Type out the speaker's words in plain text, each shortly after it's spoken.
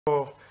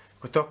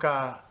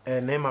Kutoka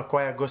Neema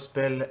Choir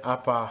Gospel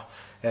hapa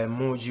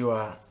mji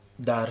wa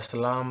Dar es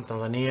Salaam,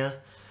 Tanzania.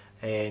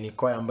 Ni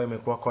kwaya ambayo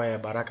imekuwa kwaya ya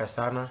baraka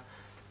sana,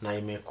 na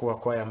imekuwa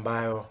kwaya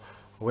ambayo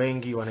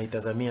wengi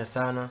wanaitazamia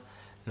sana,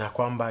 na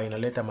kwamba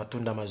inaleta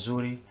matunda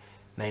mazuri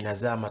na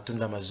inazaa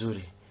matunda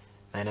mazuri.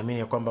 Na inaamini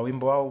ya kwamba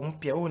wimbo wao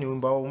mpya, huu ni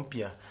wimbo wao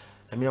mpya,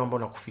 na mimi naomba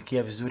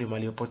unakufikia vizuri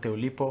mahali popote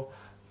ulipo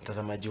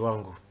mtazamaji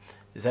wangu.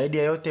 Zaidi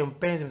ya yote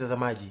mpenzi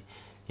mtazamaji,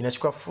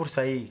 ninachukua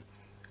fursa hii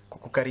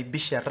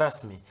kukukaribisha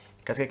rasmi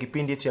katika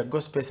kipindi yetu ya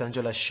Gospel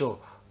SANJOLA Show.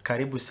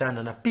 Karibu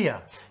sana, na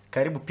pia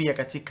karibu pia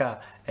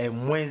katika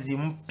mwezi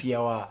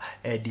mpya wa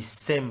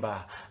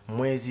Disemba,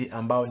 mwezi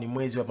ambao ni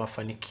mwezi wa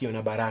mafanikio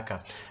na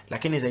baraka.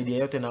 Lakini zaidi ya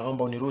yote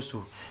naomba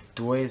uniruhusu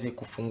tuweze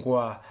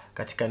kufungua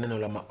katika neno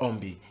la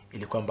maombi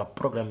ili kwamba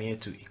programu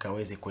yetu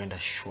ikaweze kwenda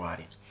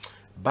shwari.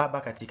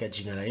 Baba, katika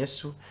jina la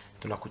Yesu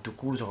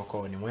tunakutukuza kwa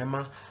kuwa ni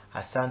mwema.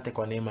 Asante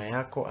kwa neema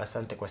yako,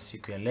 asante kwa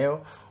siku ya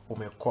leo,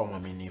 umekuwa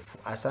mwaminifu.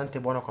 Asante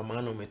Bwana kwa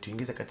maana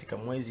umetuingiza katika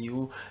mwezi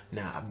huu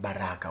na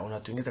baraka,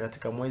 unatuingiza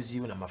katika mwezi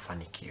huu na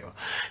mafanikio.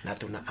 Na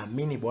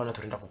tunaamini Bwana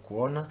tunaenda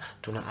kukuona,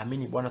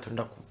 tunaamini Bwana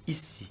tunaenda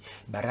kuhisi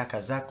baraka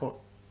zako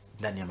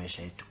ndani ya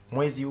maisha yetu.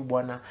 Mwezi huu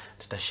Bwana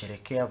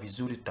tutasherekea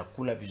vizuri,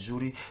 tutakula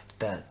vizuri,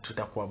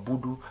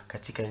 tutakuabudu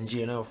katika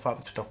njia inayofaa,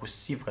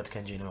 tutakusifu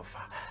katika njia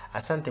inayofaa.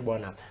 Asante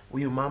Bwana.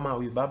 Huyu mama,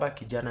 huyu baba,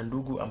 kijana,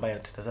 ndugu ambaye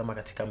anatutazama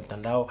katika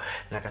mtandao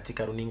na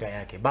katika runinga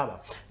yake, Baba,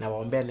 na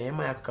waombea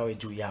neema yako kawe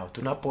juu yao.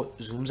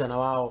 Tunapozungumza na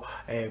wao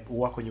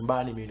wako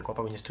nyumbani, mimi niko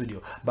hapa kwenye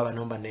studio, Baba,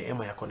 naomba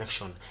neema ya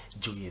connection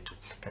juu yetu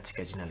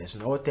katika jina la Yesu.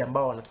 Na wote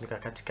ambao wanatumika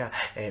katika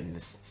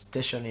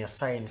station ya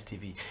Science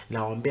TV,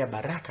 naombea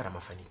baraka na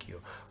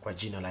mafanikio kwa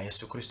jina la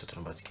Yesu Kristo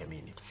tunaomba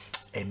tukiamini.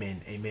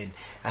 Amen, amen.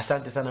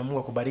 Asante sana. Mungu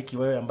akubariki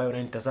wewe ambaye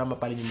unanitazama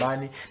pale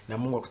nyumbani, na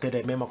Mungu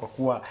akutende mema kwa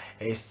kuwa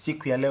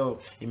siku ya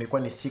leo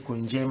imekuwa ni siku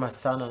njema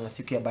sana na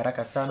siku ya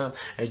baraka sana.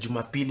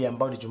 Jumapili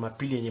ambayo ni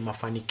Jumapili yenye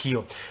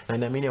mafanikio, na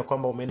naamini ya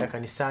kwamba umeenda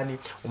kanisani,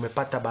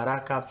 umepata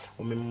baraka,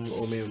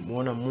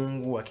 umemwona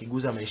Mungu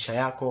akiguza maisha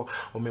yako,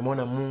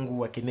 umemwona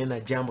Mungu akinena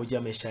jambo juu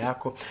ya maisha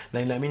yako. Na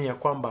ninaamini ya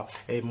kwamba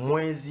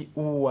mwezi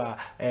huu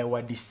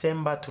wa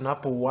Disemba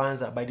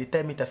tunapouanza, by the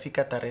time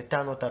itafika tarehe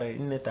 5, tarehe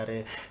 4,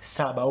 tarehe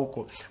 7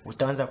 huko,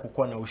 utaanza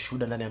kukuwa na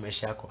ushuhuda ndani ya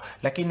maisha yako.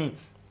 Lakini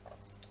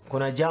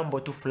kuna jambo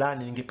tu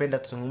fulani ningependa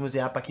tuzungumze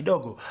hapa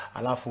kidogo,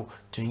 alafu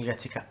tuingie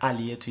katika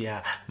hali yetu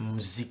ya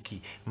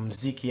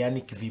muziki,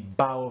 yani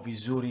vibao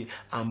vizuri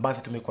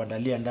ambavyo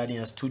tumekuandalia ndani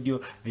ya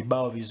studio,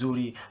 vibao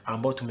vizuri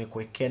ambao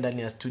tumekuwekea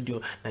ndani ya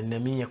studio, na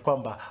ninaamini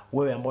kwamba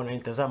wewe ambao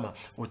unanitazama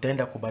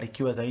utaenda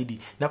kubarikiwa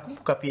zaidi. Na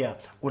kumbuka pia,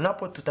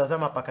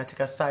 unapotutazama hapa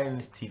katika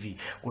Science TV,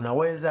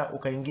 unaweza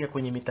ukaingia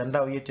kwenye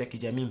mitandao yetu ya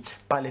kijamii.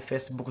 Pale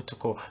Facebook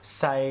tuko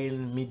Science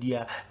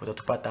Media,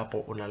 utatupata hapo,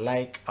 una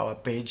like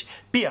our page.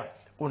 Pia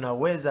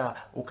unaweza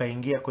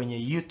ukaingia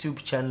kwenye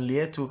YouTube channel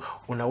yetu,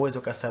 unaweza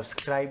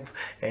ukasubscribe,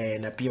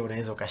 na pia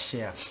unaweza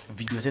ukashare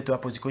video zetu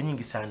hapo. Ziko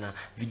nyingi sana,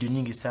 video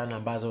nyingi sana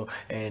ambazo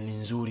ni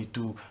nzuri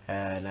tu,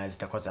 na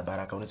zitakuwa za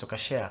baraka. Unaweza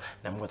ukashare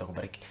na Mungu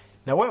atakubariki.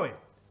 Na wewe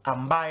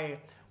ambaye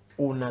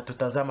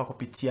unatutazama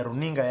kupitia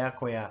runinga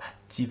yako ya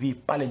TV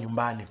pale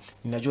nyumbani,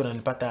 ninajua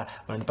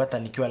unanipata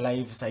nikiwa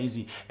live saa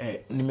hizi.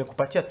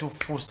 Nimekupatia tu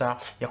fursa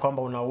ya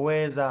kwamba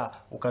unaweza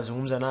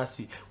ukazungumza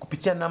nasi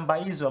kupitia namba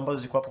hizo ambazo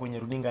ziko hapo kwenye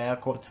runinga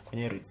yako,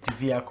 kwenye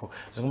TV yako.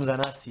 Zungumza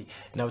nasi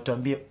na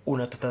utuambie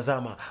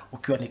unatutazama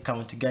ukiwa ni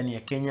county gani ya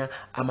Kenya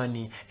ama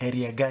ni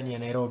area gani ya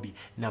Nairobi,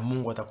 na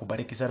Mungu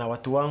atakubariki sana.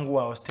 Watu wangu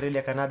wa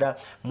Australia, Canada,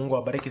 Mungu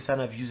awabariki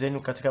sana. Views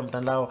zenu katika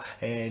mtandao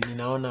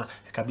ninaona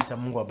kabisa,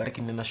 Mungu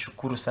awabariki.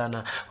 Ninashukuru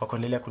sana kwa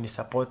kuendelea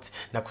kunisupport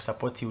na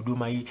kusupport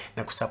huduma hii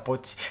na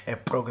kusupport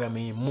program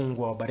hii.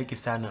 Mungu awabariki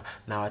sana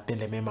na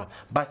watende mema.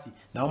 Basi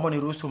naomba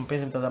niruhusu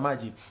mpenzi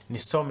mtazamaji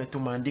nisome tu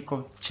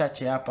maandiko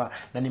chache hapa,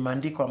 na ni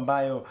maandiko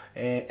ambayo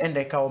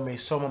enda ikawa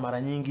umeisoma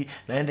mara nyingi,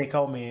 na enda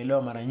ikawa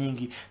umeelewa mara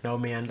nyingi, na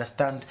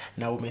umeunderstand,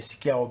 na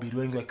umesikia wahubiri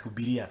wengi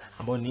wakihubiria,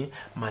 ambao ni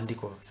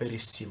maandiko very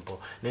simple.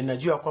 Na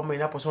ninajua kwamba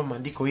ninaposoma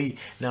maandiko hii,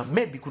 na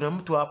maybe kuna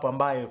mtu hapo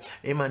ambayo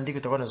maandiko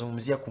itakuwa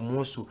nazungumzia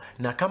kumuhusu,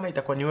 na kama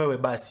itakuwa ni wewe,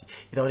 basi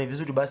itakuwa ni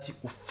vizuri basi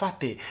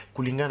ufate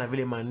kulingana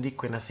vile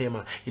maandiko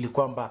yanasema, ili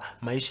kwamba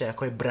maisha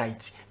yako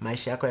bright,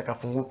 maisha yako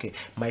yakafunguke,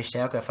 maisha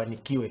yako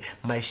yafanikiwe,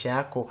 maisha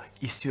yako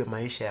isiwe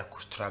maisha ya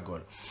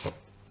kustruggle.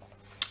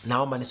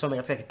 Naomba nisome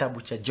katika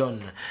kitabu cha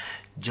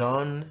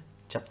John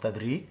chapter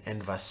 3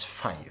 and verse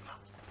 5.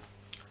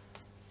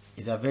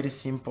 It's a very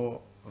simple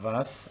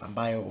verse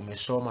ambayo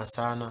umesoma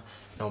sana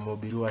na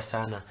umehubiriwa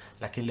sana,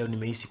 lakini leo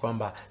nimehisi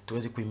kwamba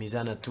tuweze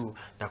kuhimizana tu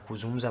na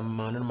kuzungumza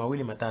maneno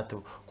mawili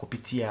matatu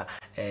kupitia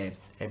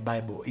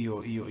Bible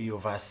hiyo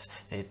verse,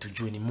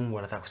 tujue ni Mungu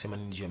anataka kusema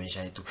nini juu ya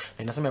maisha yetu.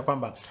 Na inasema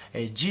kwamba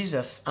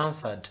Jesus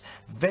answered,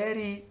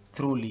 "Very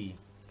truly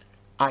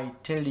I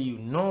tell you,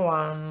 no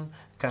one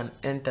can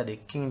enter the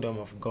kingdom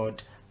of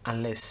God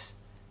unless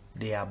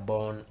they are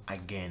born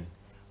again."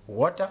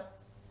 Water,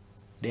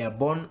 they are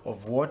born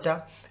of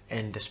water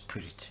and the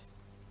Spirit.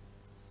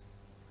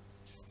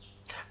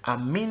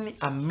 Amini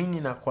amini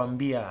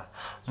nakwambia,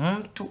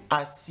 mtu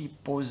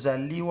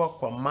asipozaliwa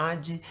kwa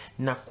maji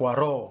na kwa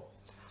roho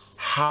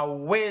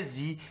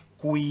hawezi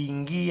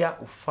kuingia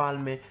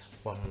ufalme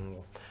wa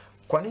Mungu.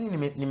 Kwa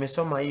nini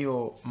nimesoma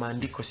hiyo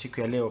maandiko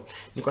siku ya leo?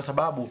 Ni kwa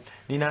sababu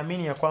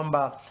ninaamini ya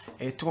kwamba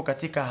tuko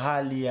katika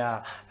hali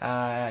ya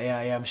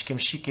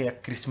mshike ya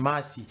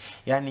Krismasi.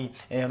 Yani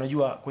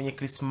unajua kwenye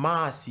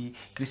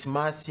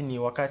Krismasi ni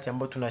wakati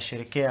ambao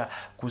tunasherehekea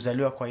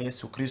kuzaliwa kwa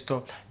Yesu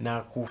Kristo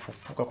na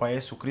kufufuka kwa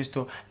Yesu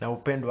Kristo na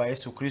upendo wa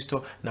Yesu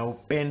Kristo na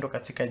upendo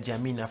katika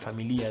jamii na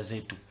familia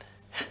zetu.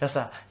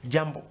 Sasa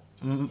jambo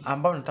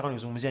ambalo nataka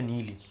nizungumzia ni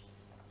hili.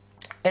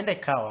 Enda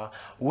ikawa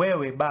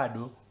wewe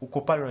bado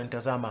uko pale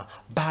unanitazama,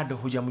 bado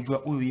hujamjua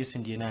huyu Yesu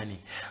ndiye nani.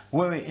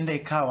 Wewe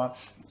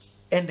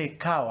enda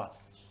ikawa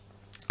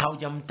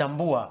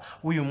haujamtambua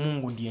huyu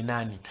Mungu ndiye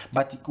nani.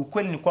 But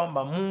ukweli ni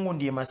kwamba Mungu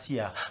ndiye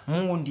Masia,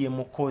 Mungu ndiye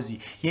Mwokozi,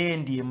 yeye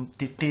ndiye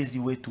mtetezi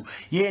wetu.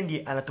 Yeye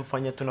ndiye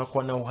anatufanya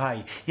tunakuwa na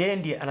uhai, yeye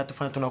ndiye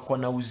anatufanya tunakuwa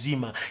na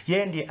uzima,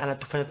 yeye ndiye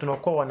anatufanya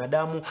tunakuwa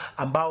wanadamu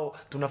ambao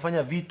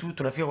tunafanya vitu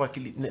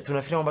tunafikiri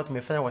kwamba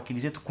tumefanya kwa akili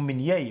zetu, kumbe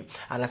ni yeye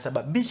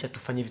anasababisha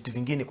tufanye vitu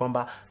vingine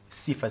kwamba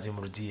sifa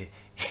zimrudie.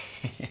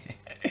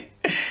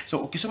 So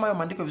ukisoma hiyo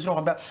maandiko vizuri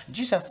kwamba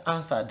Jesus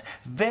answered,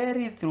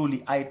 very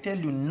truly I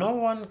tell you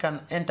no one can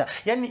enter.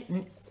 Yani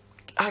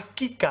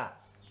hakika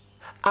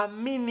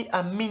amini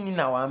amini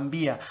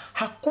nawaambia,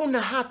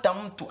 hakuna hata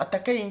mtu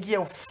atakayeingia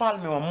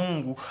ufalme wa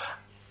Mungu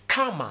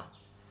kama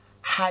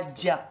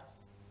haja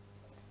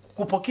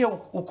kupokea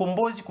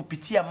ukombozi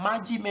kupitia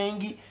maji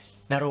mengi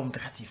na Roho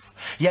Mtakatifu.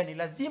 Yani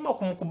lazima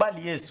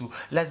kumkubali Yesu,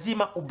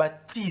 lazima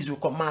ubatizwe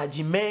kwa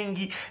maji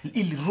mengi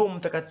ili Roho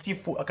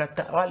Mtakatifu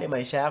akatawale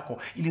maisha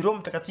yako, ili Roho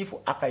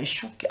Mtakatifu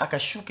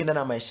akashuke ndani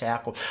ya maisha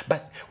yako.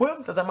 Basi wewe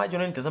mtazamaji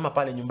unanitazama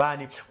pale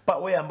nyumbani,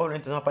 wewe ambao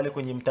unanitazama pale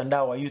kwenye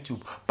mtandao wa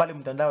YouTube, pale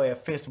mtandao ya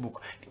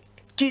Facebook,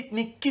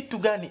 ni kitu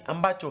gani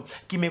ambacho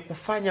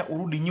kimekufanya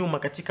urudi nyuma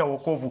katika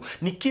wokovu?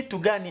 Ni kitu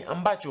gani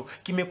ambacho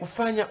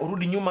kimekufanya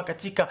urudi nyuma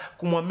katika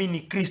kumwamini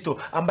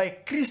Kristo, ambaye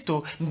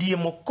Kristo ndiye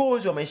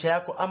Mwokozi wa maisha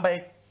yako,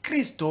 ambaye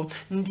Kristo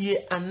ndiye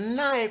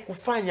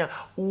anayekufanya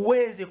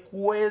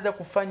kuweza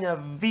kufanya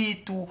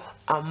vitu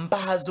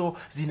ambazo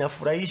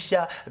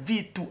zinafurahisha,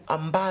 vitu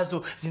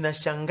ambazo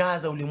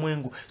zinashangaza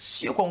ulimwengu.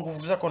 Sio kwa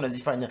nguvu zako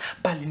unazifanya,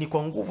 bali ni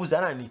kwa nguvu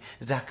za nani?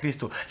 Za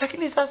Kristo.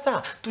 Lakini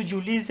sasa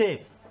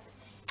tujiulize,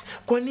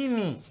 kwa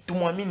nini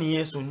tumwamini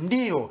Yesu?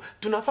 Ndiyo,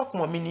 tunafaa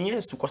kumwamini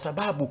Yesu kwa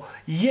sababu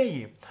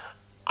yeye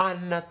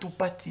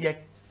anatupatia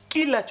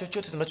kila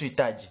chochote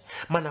tunachohitaji.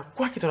 Maana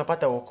kwake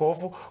tunapata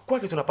wokovu,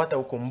 kwake tunapata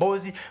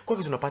ukombozi,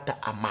 kwake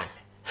tunapata amani.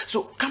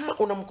 So kama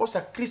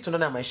unamkosa Kristo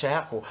ndani ya maisha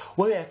yako,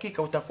 wewe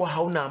hakika utakuwa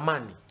hauna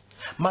amani.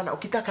 Maana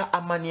ukitaka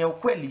amani ya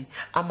ukweli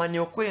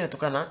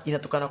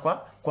inatokana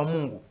kwa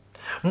Mungu.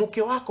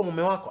 Mke wako,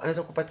 mume wako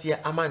anaweza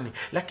kupatia amani,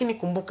 lakini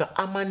kumbuka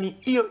amani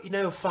hiyo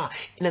inayofaa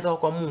inatoka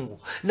kwa Mungu.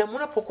 Na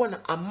mnapokuwa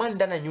na amani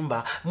ndani ya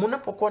nyumba,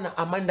 mnapokuwa na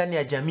amani ndani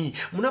ya jamii,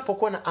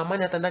 mnapokuwa na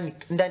amani hata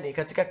ndani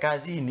katika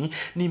kazini,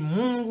 ni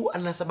Mungu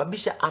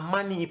anasababisha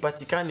amani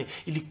ipatikane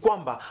ili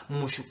kwamba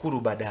mshukuru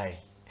baadaye.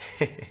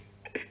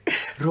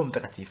 Roho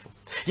Mtakatifu.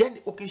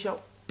 Yani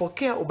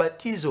ukishapokea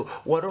ubatizo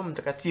wa Roho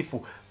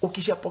Mtakatifu,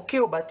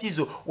 ukishapokea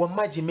ubatizo wa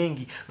maji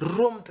mengi,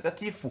 Roho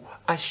Mtakatifu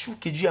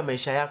ashuke juu ya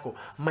maisha yako,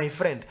 my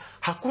friend,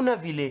 hakuna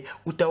vile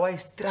utawahi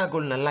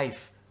struggle na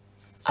life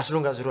as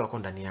long as Roho yako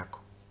ndani yako.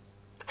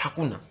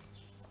 Hakuna.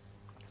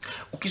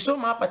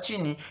 Ukisoma hapa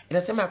chini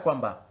inasema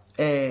kwamba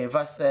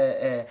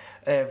verse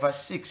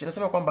 6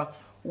 inasema kwamba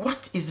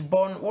what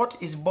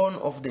is born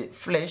of the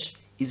flesh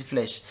is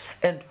flesh,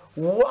 and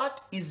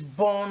what is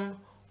born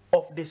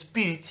of the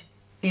spirit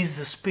is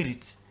the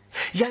spirit.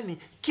 Yani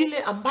kile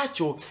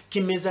ambacho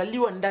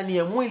kimezaliwa ndani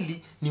ya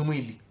mwili ni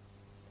mwili,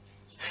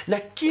 na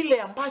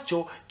kile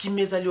ambacho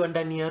kimezaliwa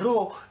ndani ya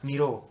roho ni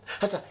roho.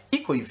 Sasa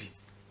iko hivi,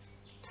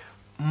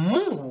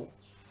 Mungu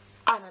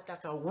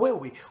anataka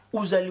wewe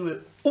uzaliwe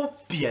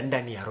upya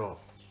ndani ya roho.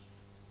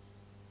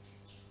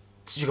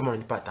 Sijui kama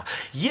unanipata.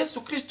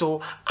 Yesu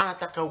Kristo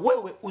anataka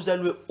wewe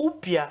uzaliwe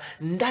upya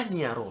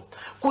ndani ya roho.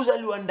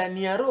 Kuzaliwa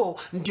ndani ya roho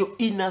ndio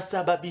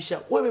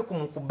inasababisha wewe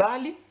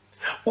kumkubali.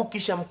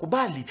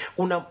 Ukishamkubali,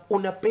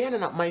 unapeana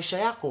na maisha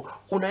yako,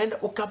 unaenda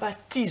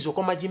ukabatizwa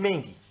kwa maji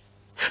mengi.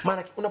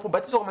 Maana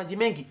unapobatizwa kwa maji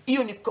mengi,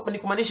 hiyo ni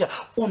kumaanisha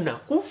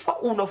unakufa,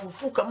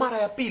 unafufuka mara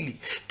ya pili,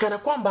 kana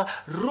kwamba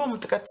Roho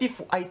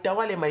Mtakatifu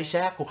aitawale maisha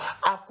yako,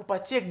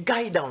 akupatie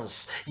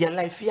guidance ya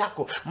life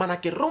yako. Maana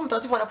Roho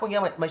Mtakatifu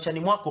anapoingia maishani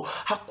mwako,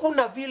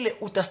 hakuna vile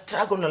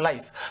struggle na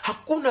life,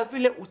 hakuna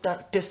vile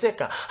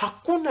utateseka,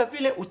 hakuna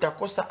vile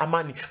utakosa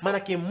amani.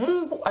 Maana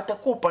Mungu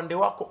atakuwa upande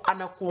wako,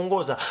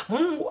 anakuongoza.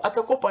 Mungu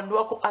atakuwa upande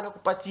wako,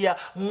 anakupatia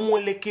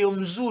mwelekeo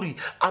mzuri,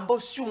 ambao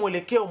si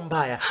mwelekeo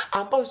mbaya,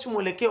 ambao si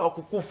mwelekeo wa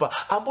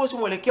kufa, ambao si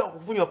mwelekeo wa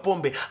kuvunywa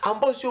pombe,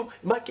 ambao sio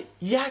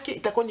yake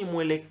itakuwa ni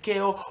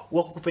mwelekeo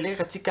wa kukupeleka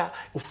katika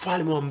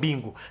ufalme wa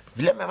mbingu.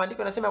 Vile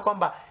maandiko yanasema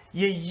kwamba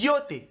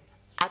yeyote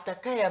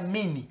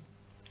atakayeamini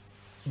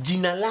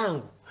jina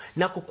langu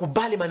na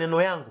kukubali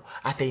maneno yangu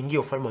ataingia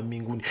ufalme wa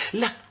mbinguni.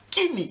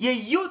 lakini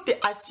yeyote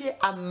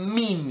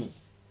asiyeamini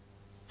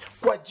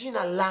kwa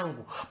jina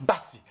langu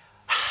basi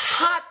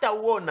hata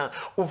uona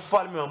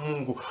ufalme wa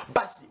Mungu.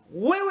 Basi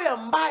wewe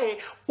ambaye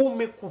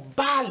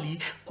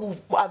umekubali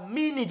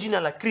kuamini jina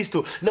la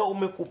Kristo na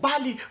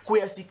umekubali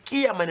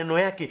kuyasikia maneno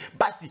yake,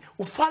 basi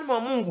ufalme wa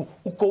Mungu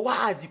uko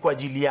wazi kwa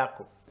ajili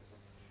yako.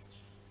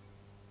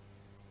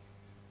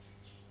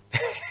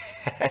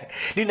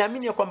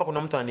 Ninaamini ya kwamba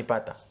kuna mtu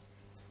ananipata.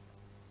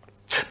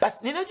 Basi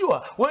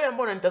ninajua wewe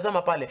ambao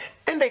unanitazama pale,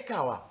 enda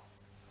ikawa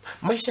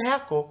maisha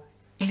yako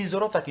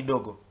ilizorota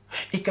kidogo,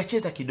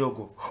 ikacheza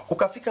kidogo,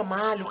 ukafika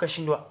mahali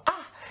ukashindwa,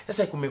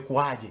 sasa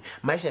kumekuaje?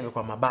 Maisha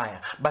yamekuwa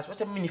mabaya. Basi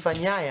wacha mimi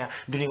nifanye haya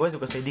ndio niweze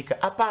kusaidika.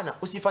 Hapana,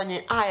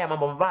 usifanye haya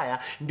mambo mabaya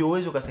ndio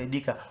uweze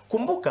kusaidika.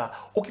 Kumbuka,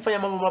 ukifanya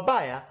mambo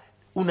mabaya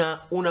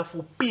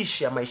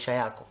unafupisha maisha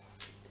yako.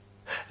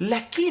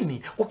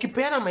 Lakini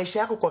ukipeana maisha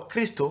yako kwa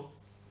Kristo,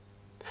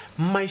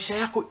 maisha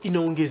yako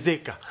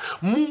inaongezeka.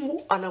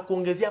 Mungu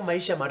anakuongezea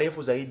maisha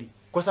marefu zaidi.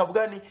 Kwa sababu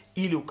gani?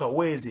 Ili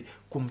ukaweze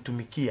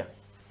kumtumikia,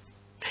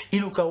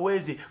 ili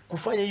ukaweze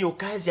kufanya hiyo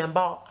kazi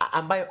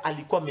ambayo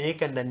alikuwa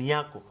ameweka ndani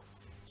yako,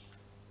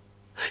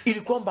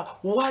 ili kwamba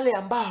wale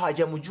ambao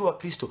hawajamjua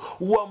Kristo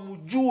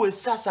wamjue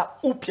sasa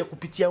upya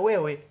kupitia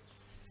wewe.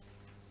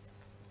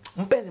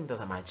 Mpenzi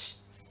mtazamaji,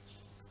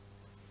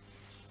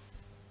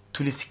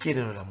 tulisikia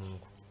neno la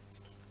Mungu,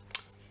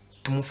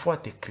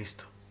 tumfuate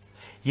Kristo.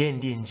 Yeye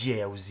ndiye njia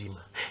ya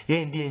uzima,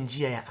 yeye ndiye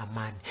njia ya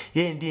amani,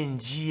 yeye ndiye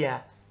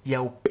njia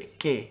ya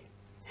upekee,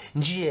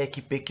 njia ya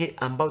kipekee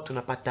ambayo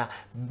tunapata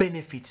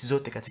benefits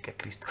zote katika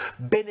Kristo.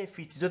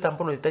 Benefits zote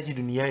ambazo tunahitaji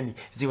duniani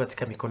ziko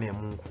katika mikono ya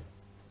Mungu.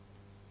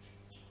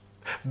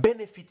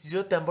 Benefits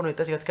zote ambazo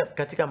tunahitaji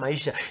katika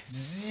maisha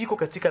ziko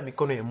katika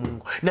mikono ya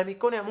Mungu. Na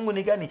mikono ya Mungu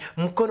ni gani?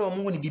 Mkono wa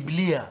Mungu ni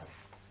Biblia.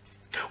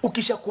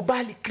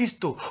 Ukishakubali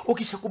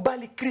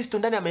Kristo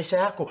ndani ya maisha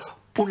yako,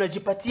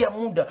 unajipatia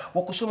muda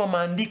wa kusoma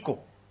maandiko.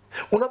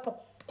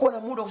 Unapokuwa na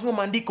muda wa kusoma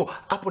maandiko,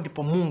 hapo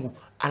ndipo Mungu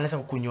anaanza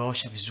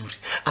kukunyoosha vizuri.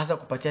 Anaanza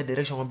kupatia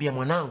direction, kwambia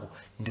mwanangu,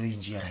 ndio hii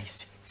njia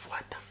rahisi,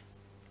 fuata.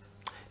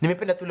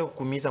 Nimependa tu leo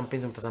kukuhimiza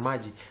mpenzi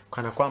mtazamaji,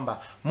 kana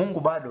kwamba Mungu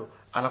bado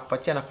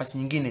anakupatia nafasi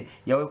nyingine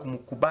ya wewe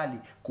kumkubali,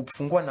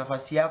 kufungua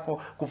nafasi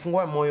yako,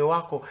 kufungua moyo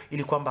wako,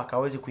 ili kwamba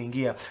akaweze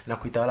kuingia na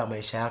kuitawala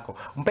maisha yako.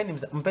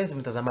 Mpenzi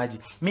mtazamaji,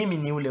 mimi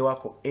ni ule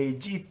wako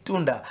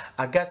Tunda,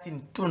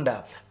 Augustine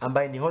Tunda,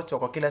 ambaye ni host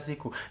kwa kila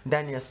siku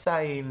ndani ya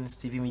Science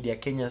TV Media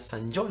Kenya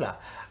Sanjola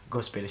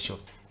Gospel Show.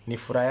 Ni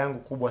furaha yangu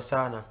kubwa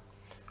sana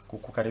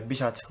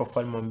kukukaribisha katika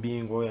ufalme wa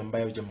mbingu, wewe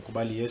ambaye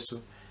hujamkubali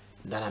Yesu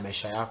ndani ya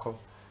maisha yako,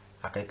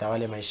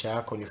 akaitawale maisha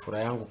yako. Ni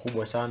furaha yangu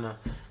kubwa sana.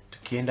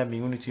 Tukienda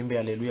mbinguni tuimbe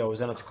haleluya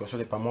hosana tukiwa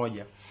sote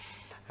pamoja.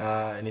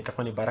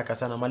 Nitakuwa ni baraka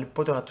sana. Mahali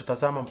popote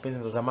unatutazama mpenzi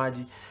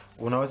mtazamaji,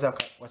 unaweza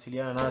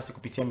kuwasiliana nasi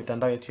kupitia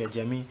mitandao yetu ya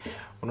jamii.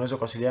 Unaweza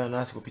kuwasiliana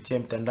nasi kupitia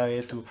mitandao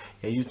yetu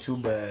ya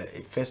YouTube,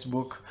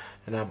 Facebook,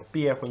 na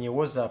pia kwenye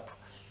WhatsApp.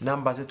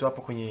 Namba zetu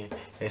hapo kwenye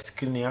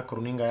screen yako,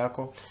 runinga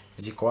yako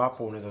ziko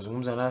hapo. Unaweza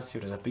zungumza nasi,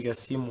 unaweza piga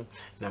simu,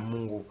 na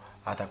Mungu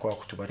atakuwa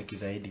kutubariki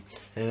zaidi.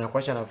 Na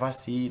nakuacha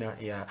nafasi hii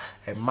ya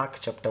Mark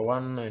chapter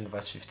 1 and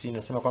verse 15.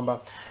 Nasema kwamba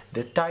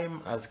the time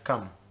has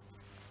come,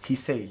 he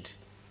said,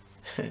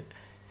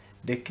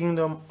 the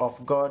kingdom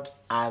of God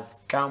has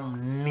come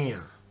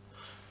near.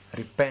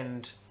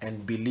 Repent and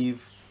believe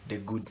the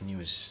good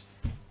news.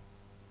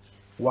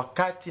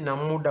 Wakati na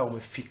muda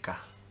umefika.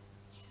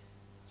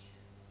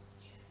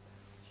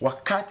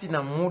 Wakati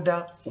na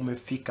muda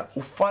umefika.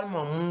 Ufalme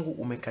wa Mungu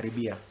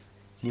umekaribia.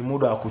 Ni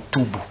muda wa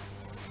kutubu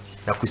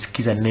na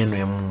kusikiza neno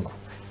ya Mungu,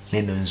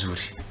 neno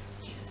nzuri.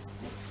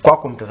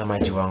 Kwako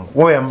mtazamaji wangu,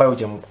 wewe ambaye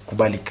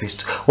hujamkubali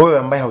Kristo, wewe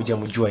ambaye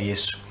hujamjua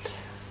Yesu,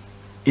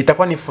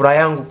 itakuwa ni furaha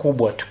yangu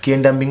kubwa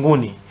tukienda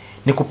mbinguni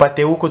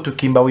nikupate huko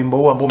tukiimba wimbo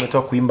huu ambao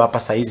umetoka kuimba hapa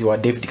saizi wa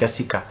David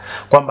Kasika,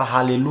 kwamba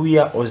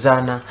haleluya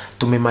hosana,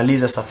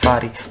 tumemaliza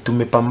safari,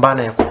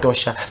 tumepambana ya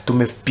kutosha,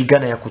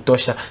 tumepigana ya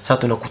kutosha, sasa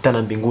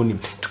tunakutana mbinguni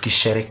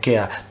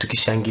tukisherekea,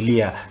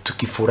 tukishangilia,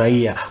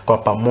 tukifurahia kwa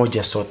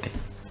pamoja sote.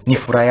 Ni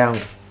furaha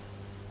yangu.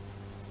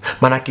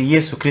 Manake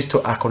Yesu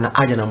Kristo akona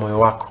haja na moyo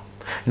wako,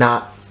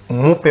 na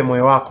mupe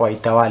moyo wako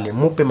aitawale,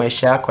 mupe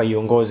maisha yako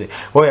aiongoze.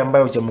 Wewe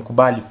ambaye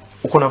hujamkubali,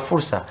 uko na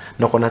fursa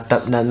na uko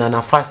na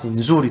nafasi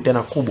nzuri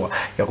tena kubwa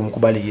ya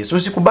kumkubali Yesu.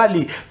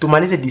 Usikubali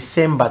tumalize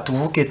Disemba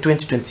tuvuke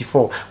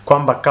 2024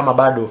 kwamba kama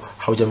bado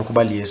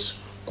haujamkubali Yesu.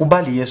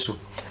 Kubali Yesu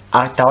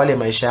atawale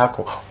maisha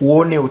yako,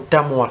 uone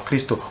utamu wa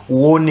Kristo,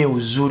 uone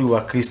uzuri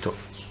wa Kristo.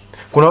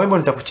 Kuna wimbo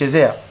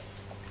nitakuchezea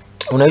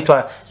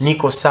unaitwa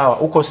Niko Sawa.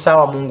 Uko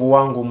sawa Mungu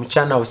wangu,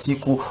 mchana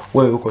usiku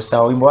wewe uko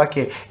sawa. Wimbo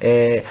wake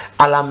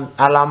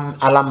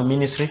Alam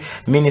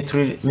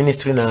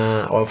Ministry na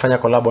wamfanya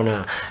collab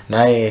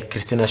na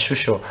Christina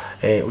Shusho.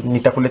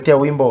 Nitakuletea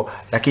wimbo,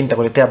 lakini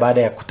nitakuletea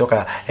baada ya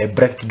kutoka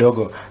break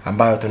kidogo,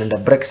 ambayo tunaenda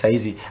break saa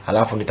hizi,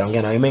 alafu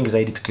nitaongea na wewe mengi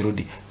zaidi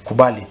tukirudi.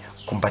 Kubali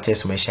kumpatia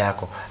Yesu maisha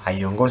yako,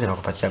 aiongoze na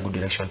kupatia good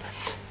direction.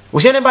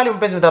 Usiende mbali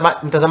mpenzi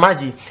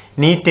mtazamaji,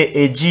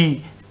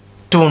 niite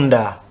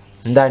Tunda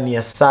ndani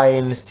ya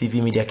Science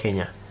TV Media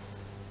Kenya.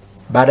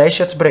 Baada ya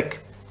short break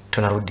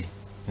tunarudi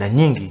na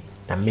nyingi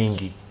na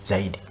mingi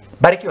zaidi.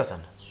 Barikiwa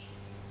sana.